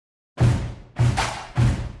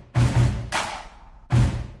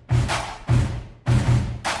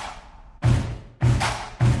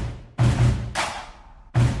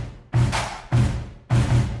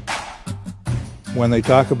When they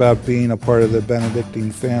talk about being a part of the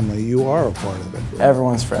Benedictine family, you are a part of it.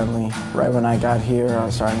 Everyone's friendly. Right when I got here, I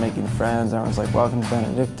started making friends. Everyone's like, welcome to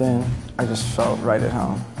Benedictine. I just felt right at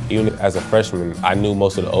home. Even as a freshman, I knew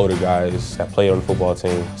most of the older guys that played on the football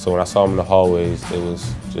team. So when I saw them in the hallways, it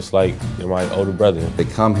was just like they're my older brother. They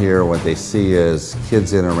come here, what they see is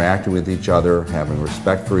kids interacting with each other, having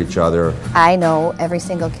respect for each other. I know every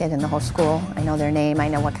single kid in the whole school. I know their name, I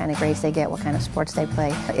know what kind of grades they get, what kind of sports they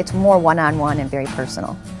play. It's more one-on-one and very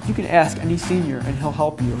personal. You can ask any senior and he'll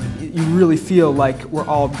help you. You really feel like we're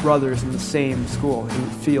all brothers in the same school.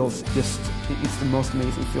 It feels just, it's the most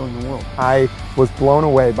amazing feeling in the world. I was blown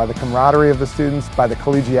away by the camaraderie of the students, by the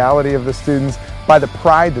collegiality of the students, by the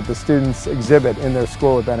pride that the students exhibit in their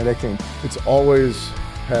school at Benedictine. It's always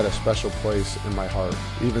had a special place in my heart,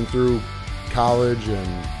 even through college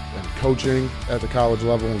and coaching at the college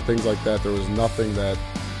level and things like that. There was nothing that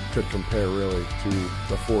could compare really to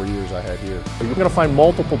the 4 years I had here. You're going to find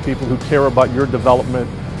multiple people who care about your development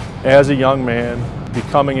as a young man,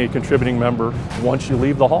 becoming a contributing member once you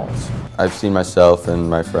leave the halls. I've seen myself and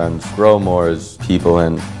my friends grow more as people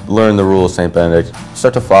and learn the rules of St. Benedict,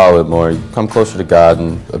 start to follow it more, come closer to God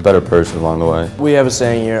and a better person along the way. We have a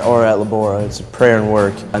saying here, or at Labora, it's prayer and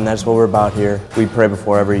work, and that's what we're about here. We pray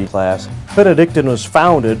before every class. Benedictine was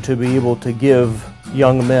founded to be able to give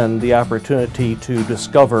young men the opportunity to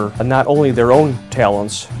discover not only their own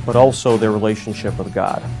talents, but also their relationship with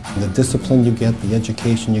God. The discipline you get, the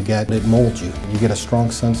education you get, it molds you. You get a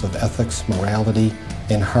strong sense of ethics, morality,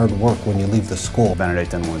 and hard work when you leave the school.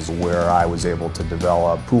 Benedictine was where I was able to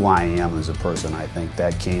develop who I am as a person. I think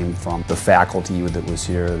that came from the faculty that was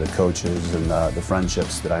here, the coaches, and the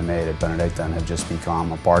friendships that I made at Benedictine have just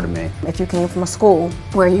become a part of me. If you came from a school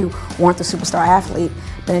where you weren't the superstar athlete,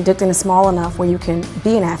 Benedictine is small enough where you can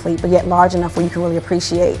be an athlete, but yet large enough where you can really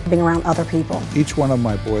appreciate being around other people. Each one of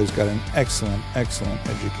my boys got an excellent, excellent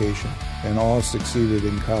education, and all succeeded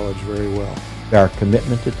in college very well. Our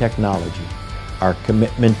commitment to technology, our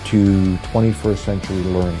commitment to 21st century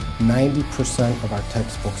learning. 90% of our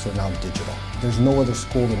textbooks are now digital. There's no other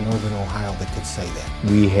school in Northern Ohio that could say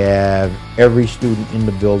that. We have every student in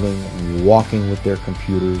the building walking with their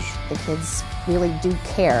computers. The kids really do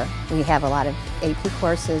care. We have a lot of AP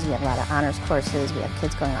courses, we have a lot of honors courses, we have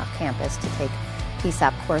kids going off campus to take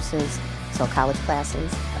PSOP courses, so college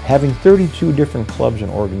classes. Having 32 different clubs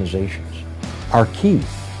and organizations are key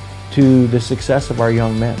to the success of our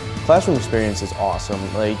young men. Classroom experience is awesome.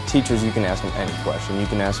 Like teachers, you can ask them any question. You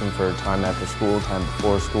can ask them for time after school, time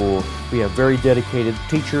before school. We have very dedicated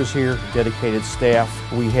teachers here, dedicated staff.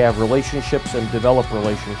 We have relationships and develop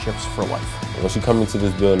relationships for life. Once you come into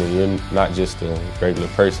this building, you're not just a regular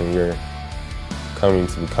person, you're coming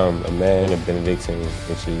to become a man of Benedictine,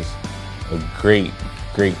 which is a great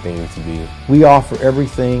thing to be. We offer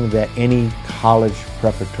everything that any college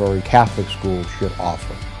preparatory Catholic school should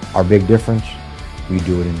offer. Our big difference, we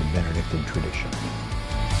do it in the Benedictine tradition.